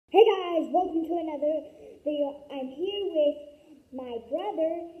welcome to another video. I'm here with my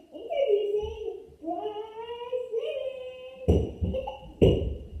brother, introducing Bryce Living.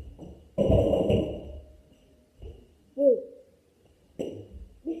 Woo.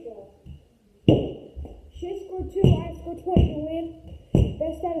 She scored 2, I scored 20 to win.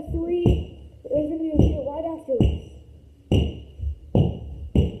 Best out of 3. There's going to be a video right after this.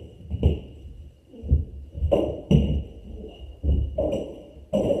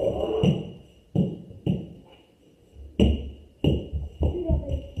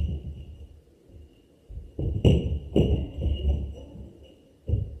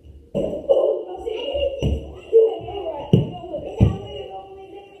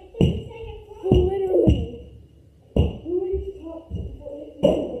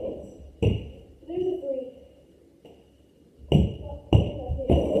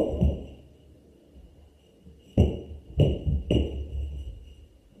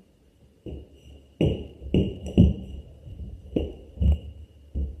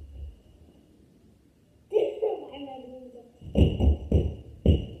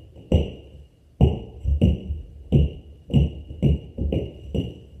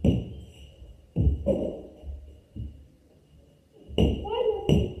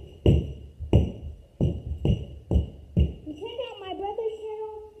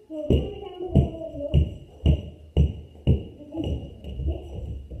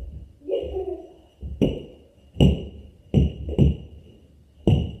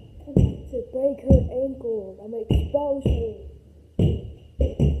 Break her ankle. I'm exposed her.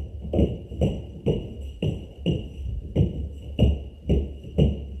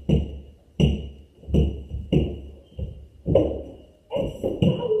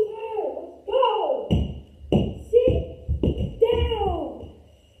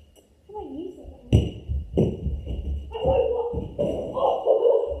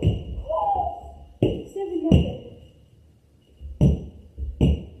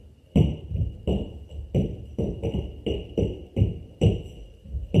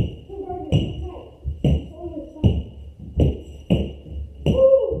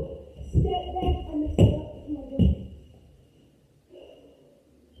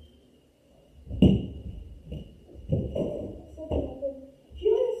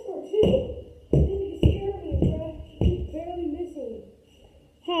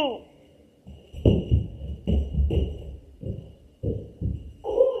 Hey. Who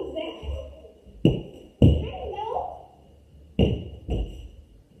was that? I don't know.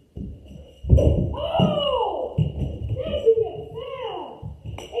 Oh! Now she got foul.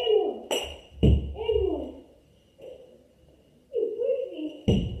 Anyone. You pushed me.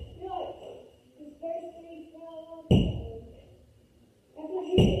 You're like, this first 3 foul. I thought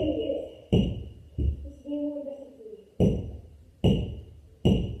you were going to get it. This is game 1, best of 3.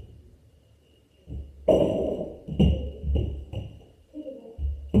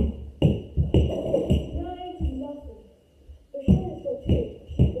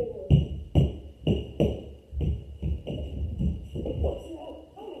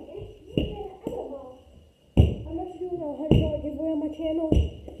 $100 giveaway on my channel,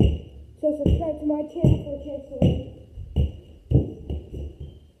 so subscribe to my channel for a chance to win.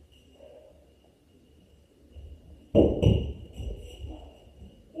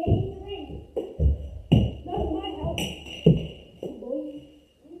 Not my house. Boy.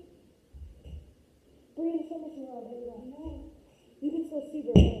 Bring so much more out of you can still see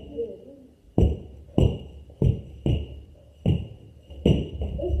where I'm good.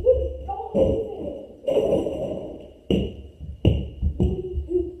 Let's put it all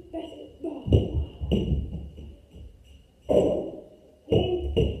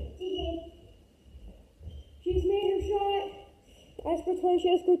She's made her shot. I scored 20, she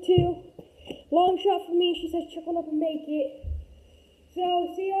scored 2. Long shot for me. She says check one up and make it.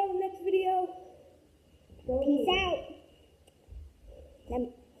 So, see y'all in the next video. Peace out.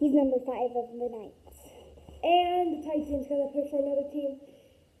 He's number 5 of the Knights. And the Titans, because I played for another team.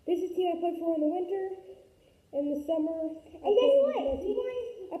 This is the team I played for in the winter. In the summer. And guess what? He won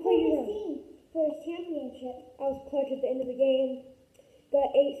for his team for his championship. I was clutch at the end of the game.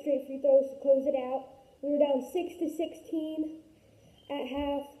 Got 8 straight free throws to close it out. We were down 6 to 16 at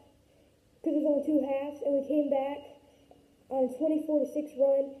half because there was only 2 halves, and we came back on a 24 to 6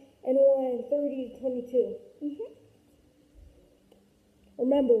 run and won 30 to 22.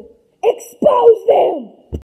 Remember, expose them!